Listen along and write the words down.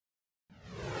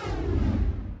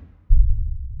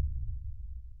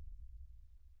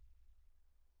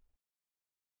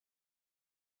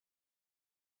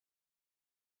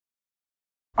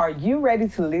Are you ready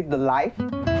to live the life?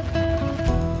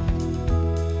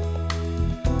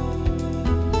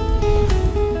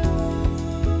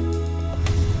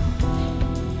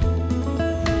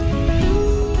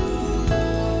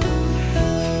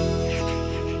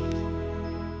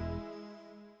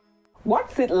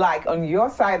 What's it like on your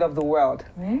side of the world?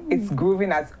 It's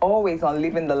grooving as always on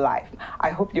Living the Life. I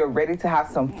hope you're ready to have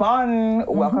some fun.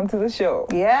 Welcome to the show.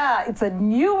 Yeah, it's a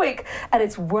new week and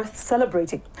it's worth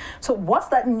celebrating. So what's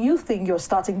that new thing you're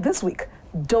starting this week?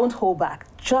 Don't hold back,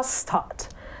 just start.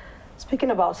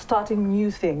 Speaking about starting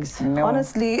new things,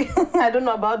 honestly, I don't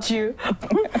know about you,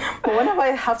 but whenever I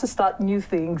have to start new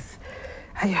things,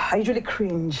 I usually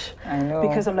cringe. I know.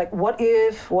 Because I'm like, what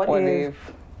if? What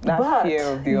if? That fear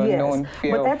of the unknown,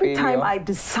 fear but every of failure. time I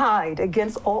decide,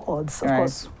 against all odds, of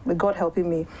course, with God helping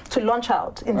me, to launch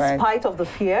out in spite of the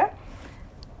fear,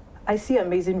 I see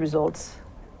amazing results.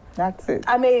 That's it.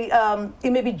 I may,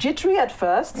 it may be jittery at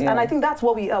first, and I think that's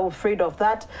what we are afraid of,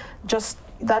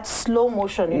 that slow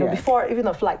motion, you know, before even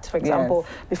a flight, for example,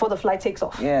 before the flight takes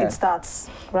off. It starts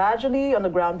gradually on the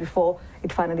ground before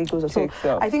it finally goes up.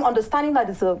 So I think understanding that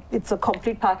it's a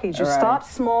complete package. You start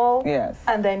small,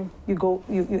 and then you go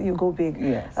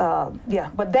big.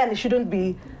 But then it shouldn't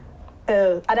be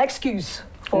an excuse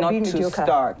for not being to mediocre.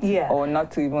 Start, or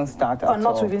not to even start at all. Or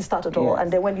not to even start at all.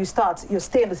 And then when you start, you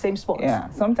stay in the same spot.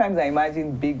 Yeah. Sometimes I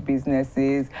imagine big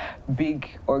businesses,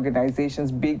 big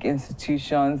organizations, big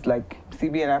institutions like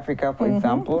CBN Africa, for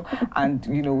example, and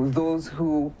you know those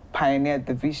who pioneered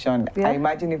the vision. I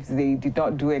imagine if they did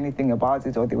not do anything about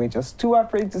it, or they were just too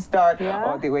afraid to start,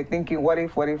 or they were thinking, what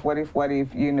if,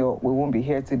 you know, we won't be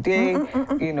here today,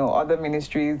 you know, other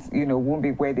ministries, you know, won't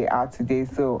be where they are today.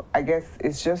 So I guess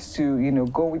it's just to, you know,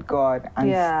 go with God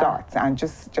and start, and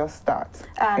just start.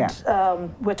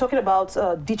 And we're talking about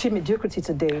ditching mediocrity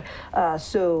today.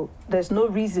 So there's no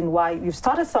reason why you've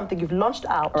started something, you've launched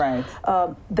out.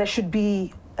 There should be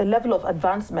a level of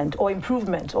advancement or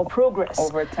improvement or progress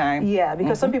over time. Yeah,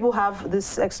 because some people have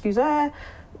this excuse,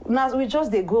 now we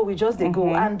just they go,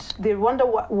 and they wonder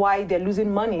why they're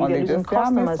losing money, they're losing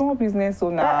customers. I'm a small business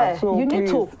owner, so you need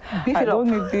to beef it up. I don't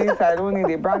need this, I don't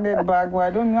need a branded bag,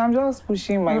 I'm just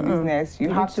pushing my business.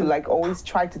 You have to like always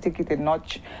try to take it a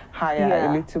notch higher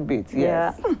a little bit.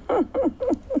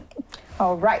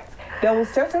 All right. There will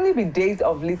certainly be days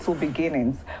of little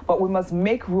beginnings, but we must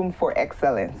make room for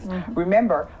excellence.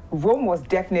 Remember, Rome was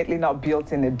definitely not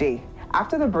built in a day.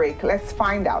 After the break, let's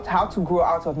find out how to grow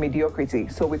out of mediocrity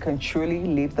so we can truly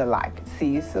live the life. See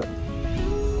you soon.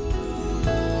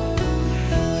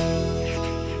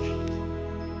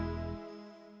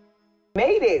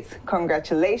 Made it!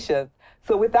 Congratulations!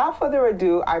 So without further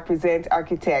ado, I present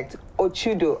Architect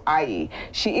Ochudo Ayi.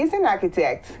 She is an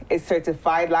architect, a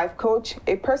certified life coach,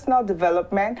 a personal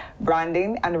development,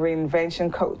 branding, and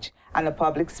reinvention coach, and a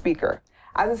public speaker.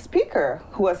 As a speaker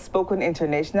who has spoken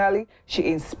internationally, she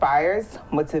inspires,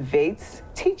 motivates,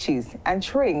 teaches, and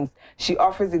trains. She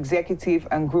offers executive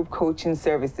and group coaching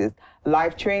services,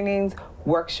 live trainings,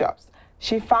 workshops.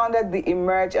 She founded the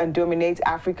Emerge and Dominate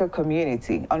Africa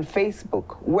community on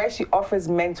Facebook, where she offers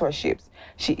mentorships.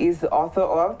 She is the author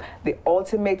of The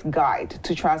Ultimate Guide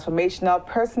to Transformational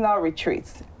Personal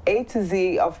Retreats, A to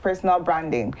Z of Personal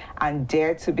Branding, and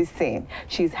Dare to be Seen.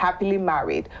 She's happily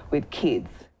married with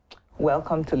kids.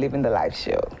 Welcome to Living the Life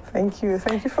show. Thank you.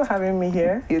 Thank you for having me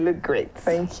here. You look great.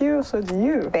 Thank you. So do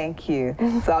you. Thank you.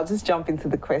 So I'll just jump into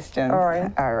the questions. All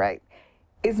right. All right.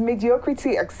 Is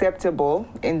mediocrity acceptable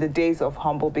in the days of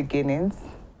humble beginnings?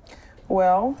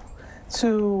 Well,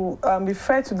 to be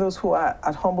fair to those who are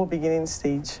at humble beginning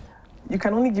stage, you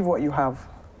can only give what you have.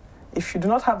 If you do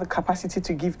not have the capacity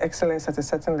to give excellence at a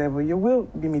certain level, you will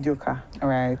be mediocre.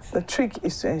 Right. The trick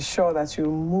is to ensure that you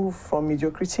move from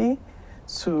mediocrity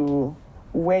to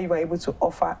where you are able to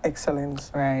offer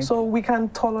excellence. Right. So we can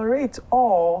tolerate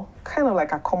or kind of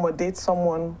like accommodate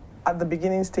someone at the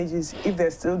beginning stages if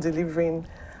they're still delivering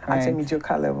at a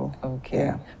mediocre level. Okay.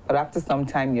 Yeah. But after some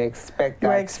time, you expect that.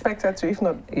 You are expected to, if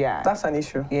not, that's an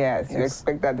issue. Yes, you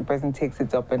expect that the person takes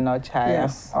it up a notch higher.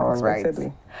 Yes, all right.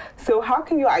 unexpectedly. So how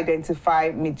can you identify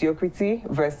mediocrity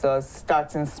versus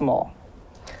starting small?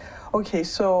 Okay,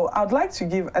 so I'd like to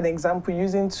give an example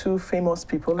using two famous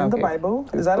people in the Bible.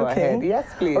 Is that okay? Ahead. Yes,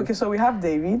 please. Okay, so we have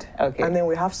David, and then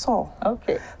we have Saul.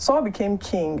 Okay. Saul became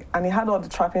king, and he had all the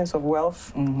trappings of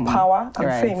wealth, power, and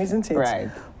fame, isn't it? Right.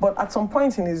 But at some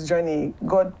point in his journey,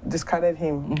 God discarded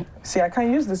him. See, I can't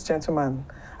use this gentleman.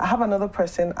 I have another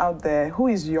person out there who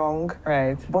is young,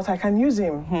 but I can use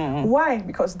him. Why?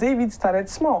 Because David started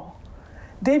small.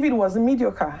 David was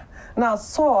mediocre. Now,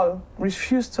 Saul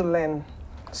refused to learn.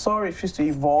 Saul refused to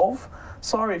evolve.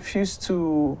 Saul refused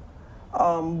to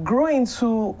grow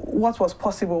into what was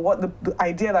possible, what the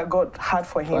idea that God had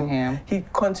for him. He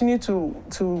continued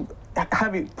to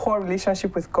have a poor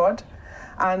relationship with God.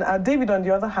 And David, on the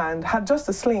other hand, had just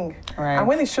a sling. And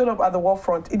when he showed up at the war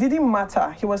front, it didn't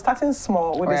matter. He was starting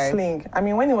small with a sling. I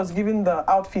mean, when he was given the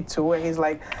outfit to wear, he's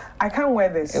like, I can't wear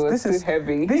this. This is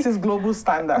heavy. This is global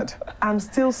standard. I'm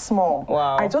still small.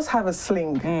 Wow. I just have a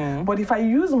sling. But if I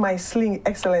use my sling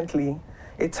excellently,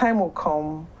 a time will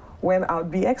come when I'll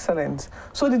be excellent.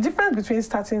 So the difference between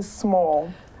starting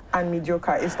small and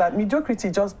mediocre is that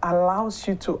mediocrity just allows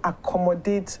you to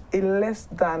accommodate a less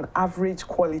than average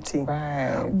quality.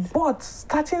 But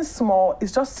starting small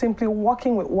is just simply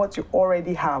working with what you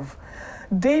already have.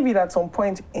 David, at some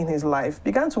point in his life,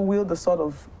 began to wield the sword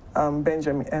of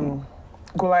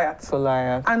Goliath.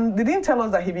 And they didn't tell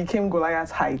us that he became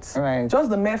Goliath's height. Just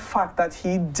the mere fact that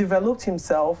he developed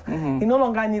himself, he no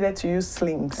longer needed to use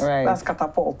slings. That's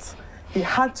catapult. He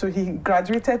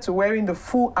graduated to wearing the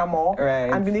full armor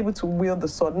and being able to wield the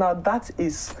sword. Now that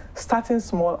is starting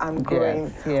small and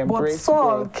growing. But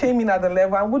Saul came in at the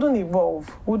level and wouldn't evolve,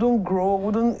 wouldn't grow,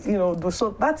 wouldn't,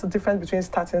 so that's the difference between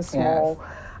starting small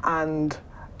and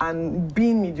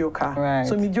being mediocre.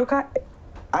 So mediocre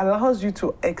allows you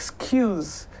to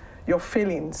excuse your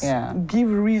failings, give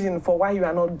reason for why you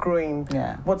are not growing.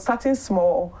 But starting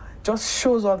small just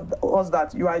shows us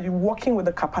that you're working with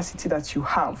the capacity that you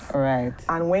have.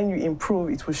 And when you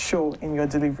improve, it will show in your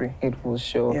delivery. It will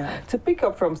show. To pick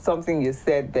up from something you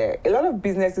said there, a lot of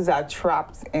businesses are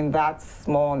trapped in that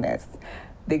smallness.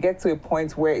 They get to a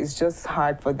point where it's just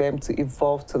hard for them to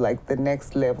evolve to like the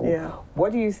next level.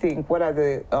 What do you think? What are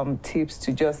the tips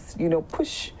to just,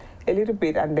 push a little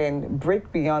bit and then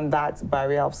break beyond that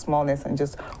barrier of smallness and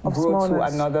just grow to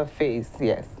another phase?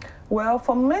 Well,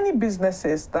 for many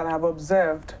businesses that I've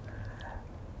observed,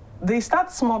 they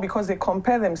start small because they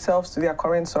compare themselves to their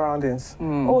current surroundings.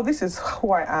 Oh, this is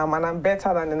who I am, and I'm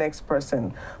better than the next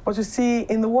person. But you see,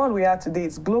 in the world we are today,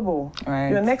 it's global.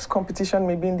 Your next competition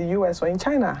may be in the US or in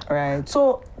China.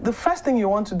 So the first thing you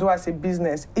want to do as a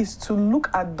business is to look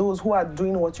at those who are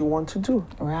doing what you want to do.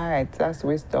 That's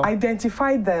wisdom.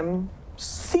 Identify them,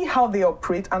 see how they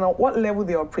operate and at what level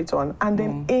they operate on, and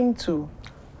then aim to.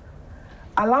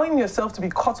 Allowing yourself to be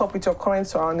caught up with your current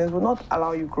surroundings will not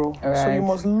allow you grow. So you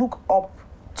must look up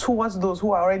towards those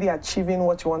who are already achieving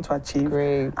what you want to achieve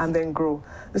and then grow.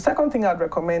 The second thing I'd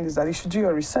recommend is that you should do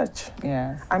your research.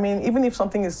 I mean, even if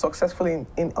something is successful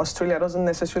in Australia, doesn't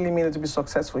necessarily mean it to be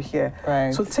successful here.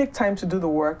 So take time to do the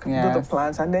work, do the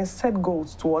plans, and then set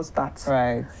goals towards that.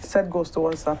 Set goals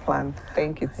towards that plan.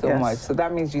 Thank you so much. So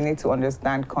that means you need to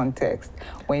understand context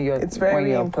when you're It's very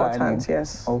planning. important,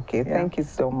 Okay, thank you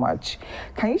so much.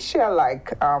 Can you share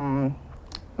like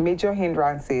major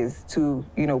hindrances to,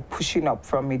 pushing up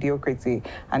from mediocrity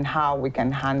and how we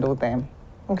can handle them?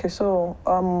 Okay, so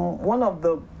one of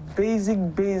the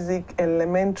basic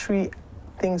elementary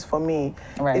things for me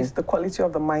is the quality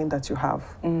of the mind that you have,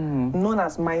 known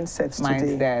as mindsets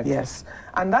today. Yes,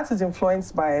 and that is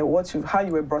influenced by how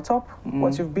you were brought up,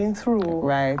 what you've been through,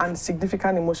 and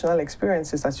significant emotional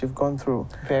experiences that you've gone through.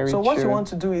 So what you want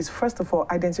to do is, first of all,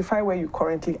 identify where you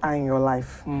currently are in your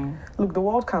life. Look, the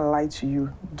world can lie to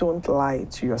you. Don't lie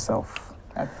to yourself.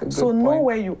 That's a good point. Know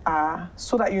where you are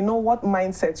so that you know what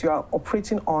mindset you are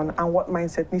operating on and what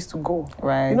mindset needs to go.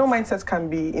 Mindsets can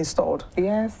be installed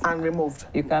and removed.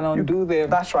 You can undo them.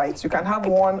 That's right. You can have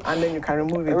one and then you can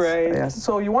remove it.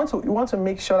 So you want to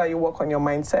make sure that you work on your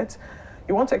mindset.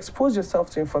 You want to expose yourself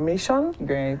to information.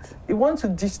 You want to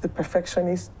ditch the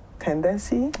perfectionist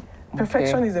tendency.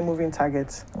 Perfection is a moving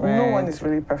target. No one is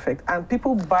really perfect. And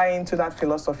people buy into that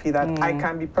philosophy that I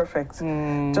can be perfect.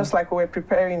 Just like we're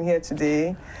preparing here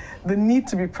today, the need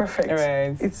to be perfect,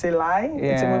 it's a lie,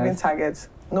 it's a moving target.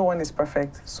 No one is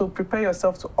perfect. So prepare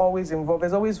yourself to always involve.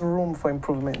 There's always room for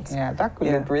improvement. That could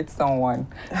liberate someone.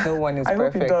 No one is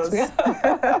perfect. I hope it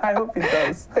does. I hope it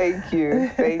does. Thank you.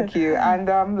 Thank you.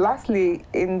 And lastly,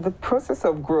 in the process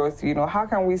of growth, how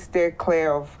can we stay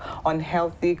clear of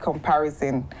unhealthy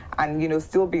comparison and,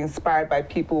 still be inspired by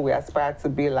people we aspire to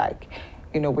be like,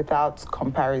 without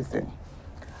comparison?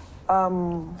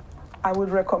 I would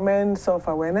recommend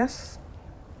self-awareness.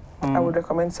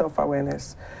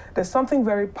 There's something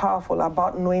very powerful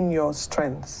about knowing your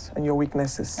strengths and your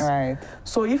weaknesses.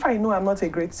 So if I know I'm not a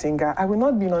great singer, I will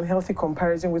not be in unhealthy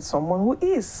comparison with someone who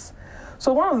is.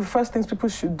 So one of the first things people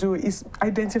should do is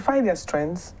identify their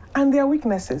strengths and their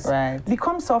weaknesses.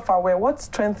 Become self-aware. What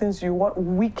strengthens you? What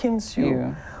weakens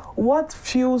you? what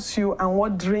fuels you and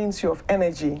what drains you of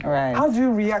energy? Right. How do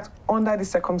you react under the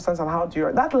circumstance, and how do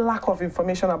you... That lack of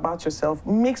information about yourself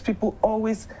makes people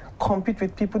always compete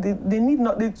with people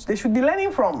they should be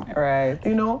learning from. Right.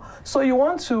 You know? So you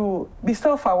want to be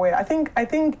self-aware. I think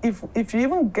if you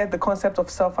even get the concept of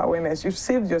self-awareness, you've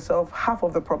saved yourself half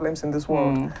of the problems in this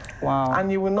world. Wow.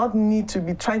 And you will not need to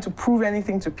be trying to prove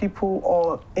anything to people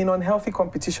or in unhealthy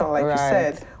competition, like you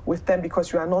said, with them,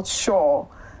 because you are not sure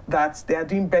that they are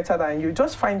doing better than you.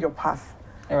 Just find your path.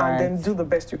 And then do the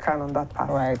best you can on that path.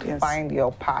 Right. Yes. Find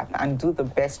your path and do the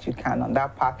best you can on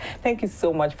that path. Thank you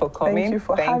so much for coming. Thank you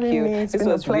for having me. It's been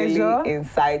a pleasure. Really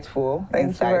insightful. Thank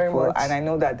you very much. And I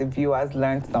know that the viewers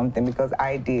learned something, because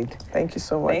I did. Thank you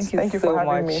so much. Thank you so for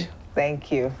having much. me.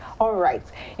 Thank you. All right.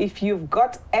 If you've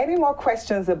got any more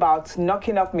questions about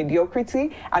knocking off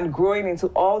mediocrity and growing into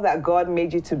all that God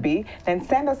made you to be, then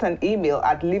send us an email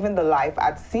at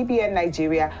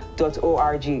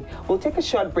livingthelife@cbnnigeria.org. We'll take a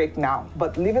short break now,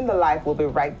 but Living the Life will be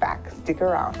right back. Stick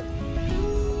around.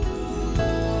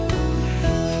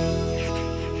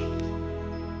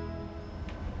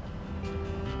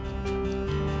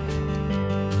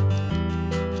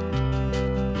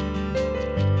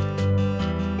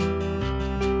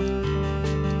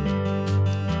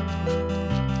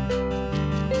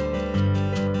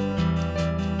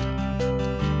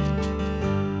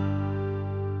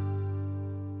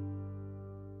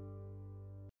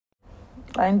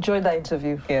 I enjoyed that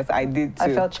interview. Yes, I did too.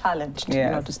 I felt challenged, you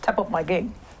know, to step up my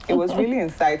game. It was really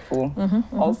insightful.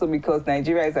 Also because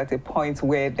Nigeria is at a point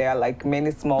where there are like many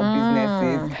small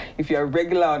businesses. If you're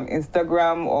regular on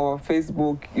Instagram or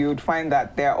Facebook, you'd find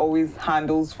that there are always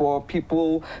handles for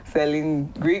people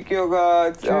selling Greek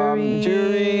yogurt,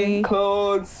 jewelry,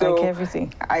 clothes. So like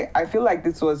everything. I feel like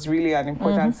this was really an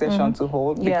important session to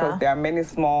hold, because there are many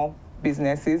small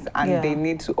businesses and they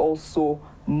need to also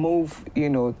move, you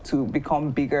know, to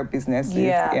become bigger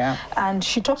businesses. And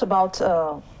she talked about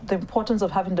the importance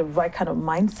of having the right kind of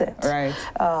mindset. Right.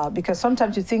 Because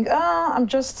sometimes you think, I'm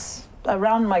just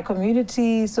around my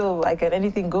community, so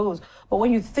anything goes. But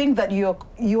when you think that you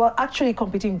are actually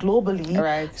competing globally,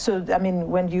 so I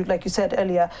mean, when you, like you said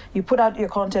earlier, you put out your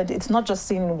content, it's not just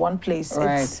seen in one place,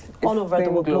 it's all over the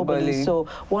world globally. So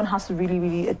one has to really,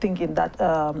 really think in that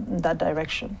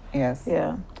direction. Yes.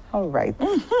 Yeah. All right.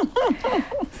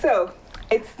 So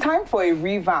it's time for a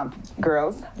revamp,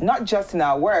 girls, not just in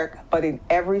our work, but in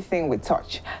everything we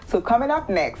touch. So coming up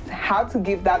next, how to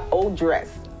give that old dress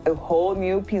a whole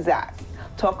new pizzazz.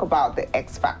 Talk about the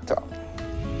X factor.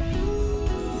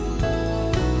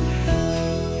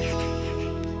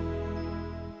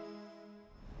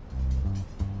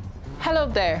 Hello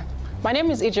there. My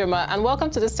name is Ijoma, and welcome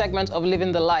to this segment of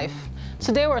Living the Life.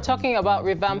 Today we're talking about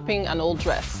revamping an old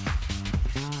dress.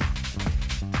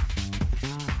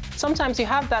 Sometimes you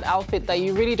have that outfit that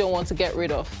you really don't want to get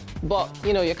rid of, but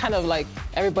you know, you're kind of like,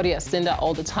 everybody has seen that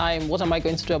all the time. What am I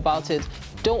going to do about it?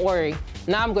 Don't worry.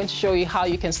 Now I'm going to show you how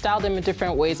you can style them in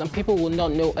different ways and people will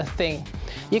not know a thing.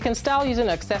 You can style using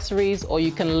accessories or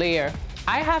you can layer.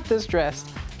 I have this dress.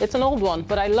 It's an old one,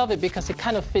 but I love it because it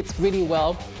kind of fits really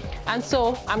well. And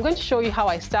so I'm going to show you how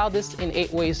I style this in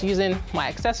 8 ways using my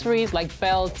accessories like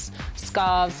belts,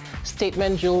 scarves,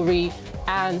 statement jewelry,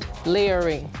 and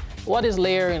layering. What is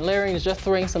layering? Layering is just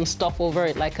throwing some stuff over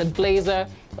it, like a blazer,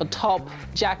 a top,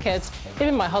 jacket,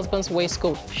 even my husband's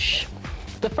waistcoat. Shh.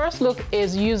 The first look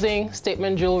is using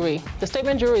statement jewelry. The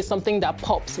statement jewelry is something that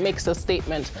pops, makes a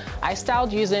statement. I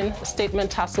styled using a statement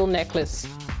tassel necklace.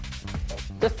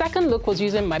 The second look was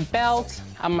using my belt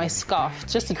and my scarf,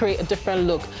 just to create a different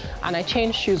look. And I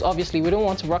changed shoes, obviously. We don't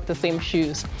want to rock the same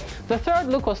shoes. The third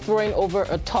look was throwing over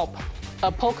a top,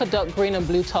 a polka dot green and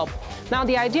blue top. Now,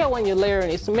 the idea when you're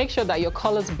layering is to make sure that your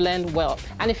colors blend well.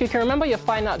 And if you can remember your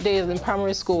fine art days in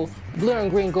primary school, blue and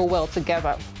green go well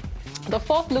together. The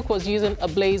fourth look was using a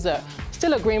blazer,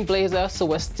 still a green blazer, so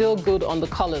we're still good on the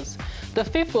colors. The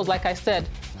fifth was, like I said,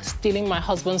 stealing my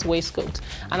husband's waistcoat,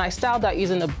 and I styled that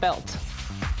using a belt.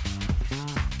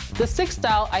 The sixth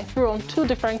style, I threw on 2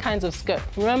 different kinds of skirt.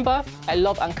 Remember, I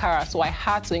love Ankara, so I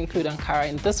had to include Ankara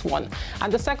in this one.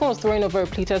 And the second was throwing over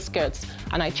pleated skirts,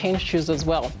 and I changed shoes as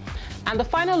well. And the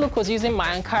final look was using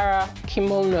my Ankara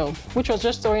kimono, which was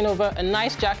just throwing over a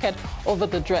nice jacket over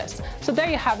the dress. So there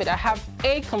you have it. I have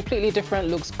 8 completely different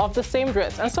looks of the same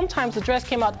dress. And sometimes the dress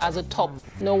came out as a top.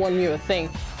 No one knew a thing.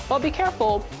 But be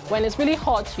careful, when it's really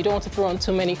hot, you don't want to throw on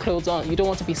too many clothes on. You don't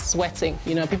want to be sweating.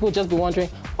 You know, people will just be wondering,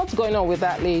 what's going on with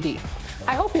that lady?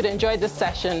 I hope you'd enjoyed this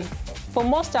session. For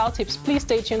more style tips, please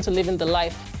stay tuned to Living the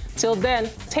Life. Till then,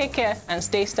 take care and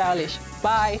stay stylish.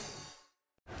 Bye.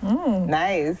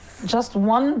 Nice. Just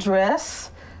one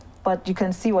dress, but you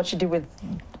can see what she did with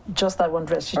just that one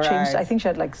dress. She changed, I think she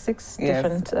had like 6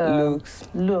 different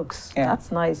looks. Yeah.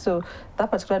 That's nice. So that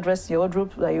particular dress, your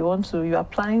wardrobe that you are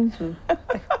planning to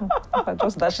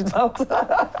just dash it out.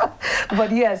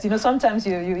 But yes, sometimes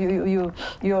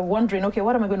you're wondering, okay,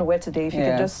 what am I going to wear today? If you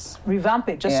can just revamp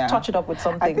it, just touch it up with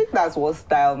something. I think that's what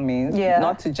style means. Yeah.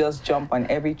 Not to just jump on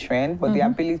every trend, but the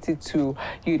ability to,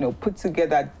 put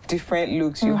together different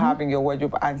looks you have in your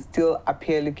wardrobe and still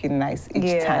appear looking nice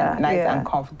each time, nice and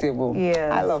comfortable.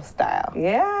 Yes. I love style.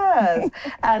 Yes.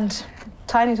 And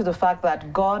tying into the fact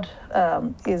that God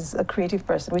is a creative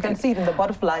person. We can see it in the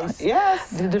butterflies.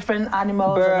 Yes. The different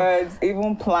animals. Birds,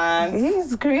 even plants.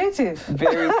 He's creative.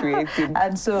 Very creative.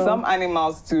 And so some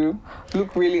animals too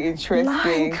look really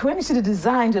interesting. Like when you see the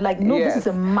design, you're like, no, this is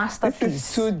a masterpiece. This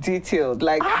is too detailed.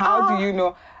 Like, how do you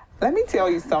know? Let me tell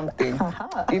you something.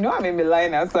 I'm a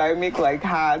millennial, so I make like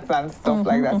hats and stuff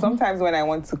like that. Sometimes when I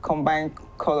want to combine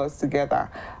colors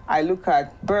together, I look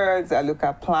at birds, I look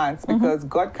at plants, because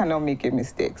God cannot make a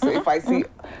mistake. So if I see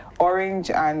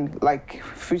orange and like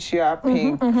fuchsia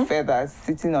pink feathers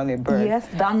sitting on a bird, yes,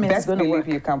 that means best believe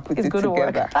you can put it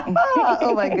together.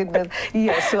 Oh my goodness.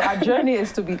 Yes, so our journey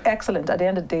is to be excellent at the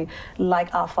end of the day,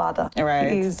 like our Father.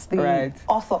 Right. He is the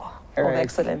author of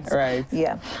excellence. Right.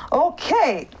 Yeah.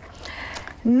 Okay.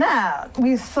 Now,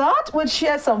 we thought we'd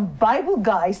share some Bible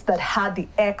guys that had the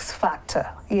X factor.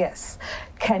 Yes.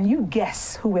 Can you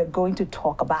guess who we're going to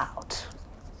talk about?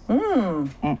 Oh,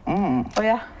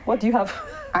 yeah? What do you have?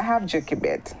 I have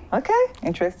Jochebed. Okay.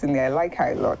 Interestingly, I like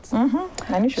her a lot.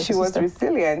 She was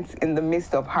resilient in the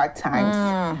midst of hard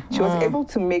times. She was able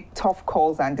to make tough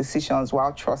calls and decisions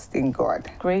while trusting God.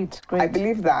 Great, great. I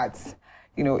believe that,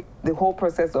 the whole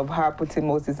process of her putting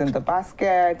Moses in the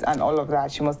basket and all of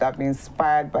that, she must have been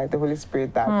inspired by the Holy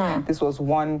Spirit that this was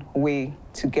one way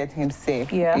to get him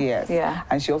safe. Yeah. Yes. Yeah.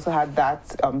 And she also had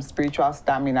that spiritual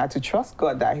stamina to trust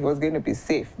God that he was going to be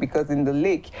safe, because in the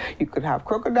lake you could have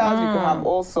crocodiles, you could have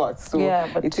all sorts. So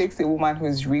it takes a woman who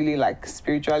is really like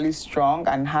spiritually strong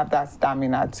and have that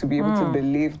stamina to be able to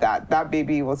believe that that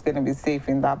baby was going to be safe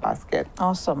in that basket.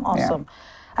 Awesome, awesome.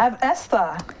 Yeah. I have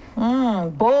Esther.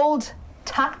 Bold,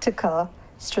 tactical,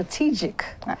 strategic.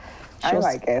 I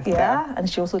like Esther. Yeah, and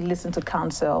she also listened to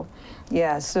counsel.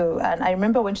 Yeah, so, and I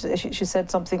remember when she said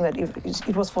something that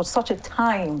it was for such a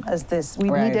time as this.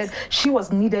 She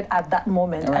was needed at that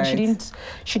moment, and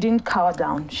she didn't cower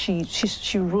down. She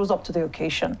rose up to the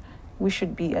occasion. We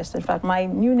should be Esther. In fact, my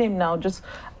new name now, just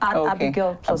add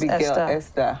Abigail plus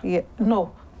Esther. Yeah,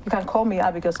 no, you can call me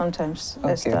Abigail sometimes,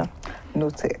 Esther.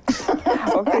 Noted.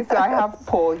 Okay, so I have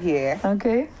Paul here.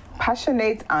 Okay.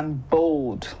 Passionate and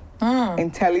bold.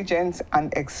 Intelligent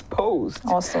and exposed.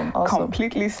 Awesome.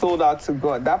 Completely sold out to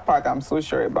God. That part I'm so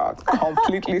sure about.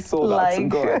 Completely sold out to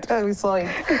God. We saw it.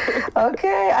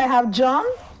 Okay, I have John.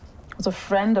 Was a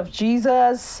friend of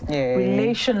Jesus.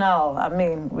 Relational. I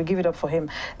mean, we give it up for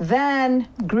him. Then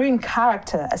grew in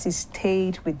character as he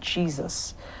stayed with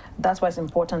Jesus. That's why it's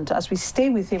important. As we stay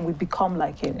with him, we become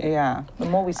like him. Yeah. The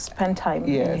more we spend time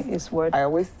in his word. I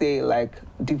always say, like,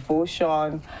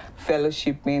 devotion,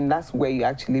 fellowshipping, that's where you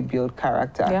actually build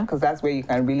character. Because that's where you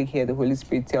can really hear the Holy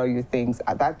Spirit tell you things.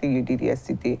 That thing you did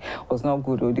yesterday was not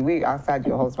good. Or the way you answered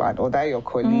your husband or that your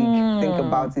colleague, think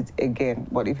about it again.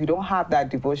 But if you don't have that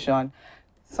devotion,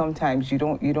 sometimes you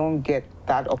don't get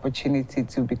that opportunity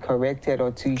to be corrected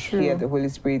or to hear the Holy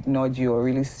Spirit nudge you or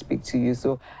really speak to you.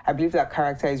 So I believe that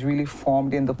character is really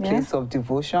formed in the place of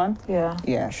devotion. Yeah.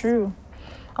 Yes. True.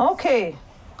 Okay.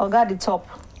 I'll get the top.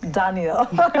 Daniel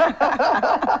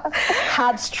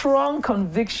had strong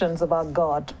convictions about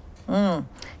God.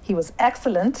 He was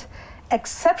excellent,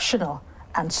 exceptional,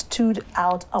 and stood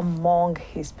out among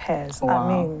his peers.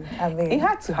 Wow. I mean, he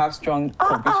had to have strong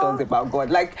convictions about God.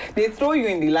 Like, they throw you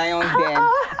in the lion's den.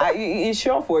 It's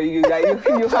sure for you that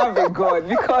you have a God,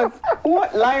 because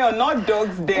what lion, not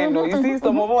dog's den. No, you see,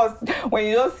 some of us, when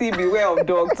you just see beware of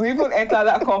dogs, to even enter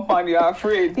that compound, you're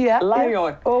afraid.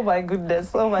 Lion. Oh my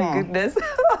goodness. Oh my goodness.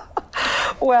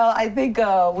 Well, I think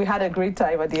we had a great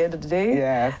time at the end of the day.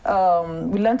 Yes.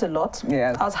 We learned a lot.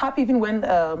 Yes. I was happy even when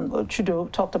Ochudo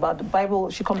talked about the Bible.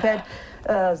 She compared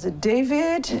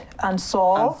David and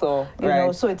Saul. You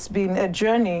know, so it's been a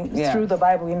journey through the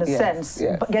Bible in a sense,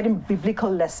 but getting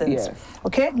biblical lessons.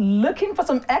 Okay. Looking for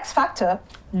some X factor.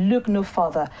 Look no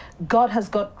further. God has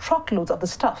got truckloads of the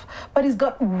stuff, but he's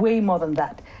got way more than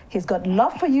that. He's got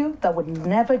love for you that would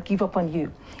never give up on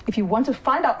you. If you want to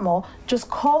find out more, just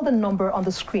call the number on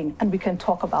the screen and we can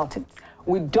talk about it.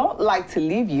 We don't like to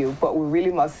leave you, but we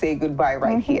really must say goodbye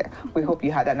right here. We hope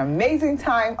you had an amazing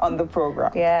time on the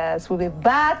program. Yes, we'll be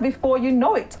back before you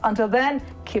know it. Until then,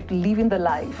 keep living the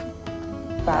life.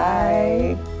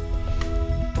 Bye.